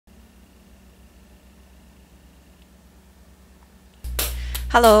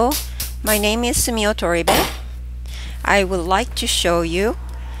Hello, my name is Sumiyo Toribe. I would like to show you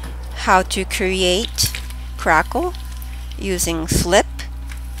how to create crackle using slip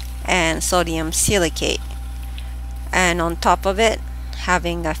and sodium silicate, and on top of it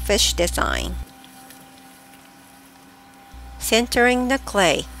having a fish design. Centering the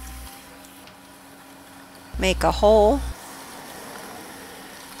clay, make a hole,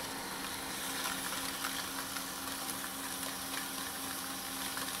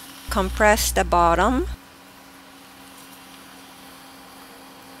 compress the bottom,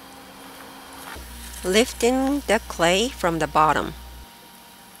 lifting the clay from the bottom.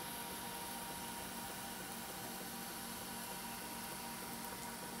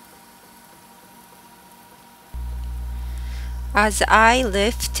 As I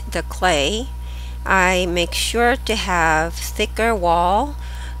lift the clay, I make sure to have thicker wall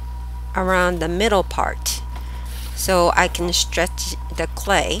around the middle part so I can stretch the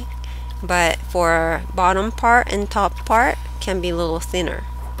clay, but for bottom part and top part can be a little thinner.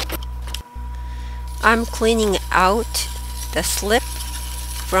 I'm cleaning out the slip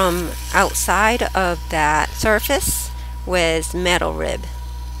from outside of that surface with metal rib.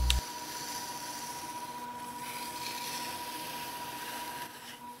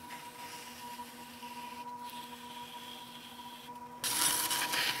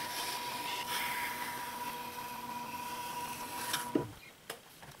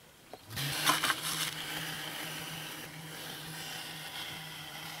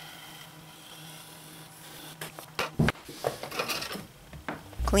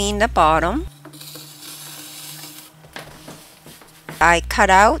 Clean the bottom. I cut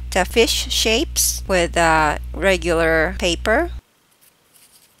out the fish shapes with regular paper.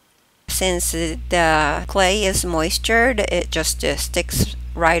 Since the clay is moistured, it just sticks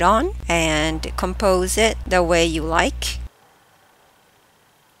right on, and compose it the way you like.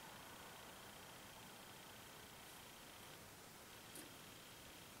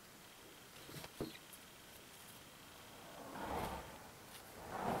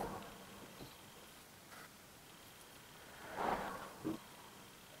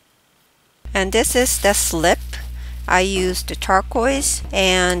 And this is the slip. I used turquoise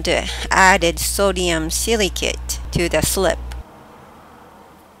and added sodium silicate to the slip.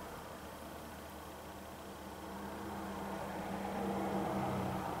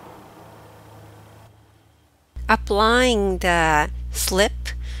 Applying the slip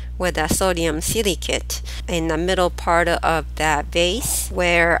with the sodium silicate in the middle part of the vase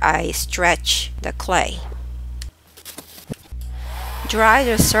where I stretch the clay. Dry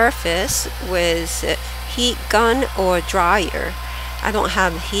the surface with heat gun or dryer. I don't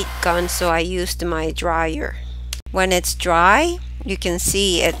have a heat gun, so I used my dryer. When it's dry, you can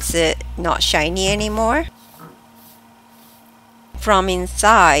see it's not shiny anymore. From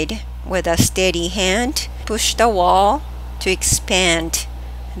inside, with a steady hand, push the wall to expand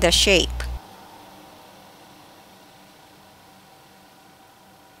the shape.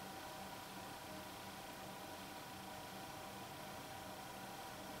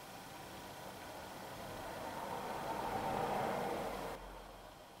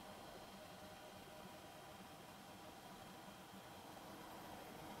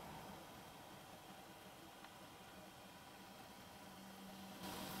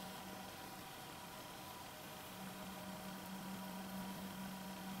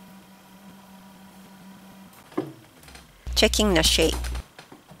 Checking the shape.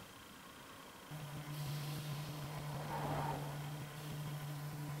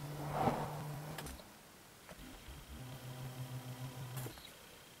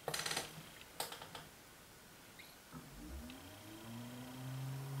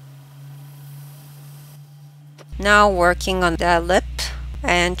 Now working on the lip,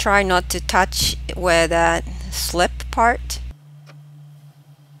 and try not to touch with that slip part.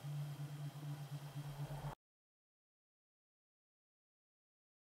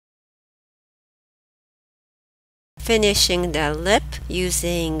 Finishing the lip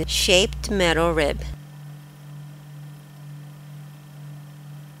using shaped metal rib.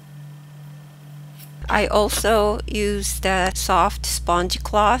 I also use the soft sponge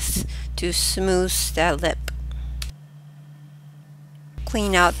cloth to smooth the lip.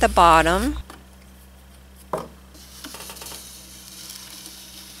 Clean out the bottom.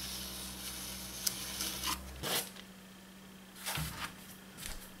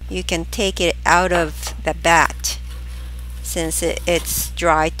 You can take it out of the bat since it's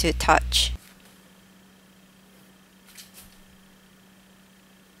dry to touch.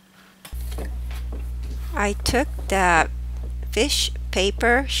 I took the fish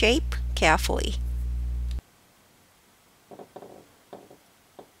paper shape carefully.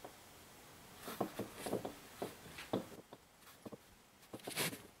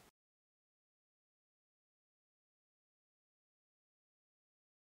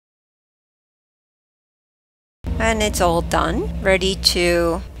 And it's all done, ready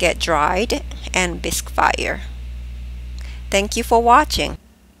to get dried and bisque fire. Thank you for watching.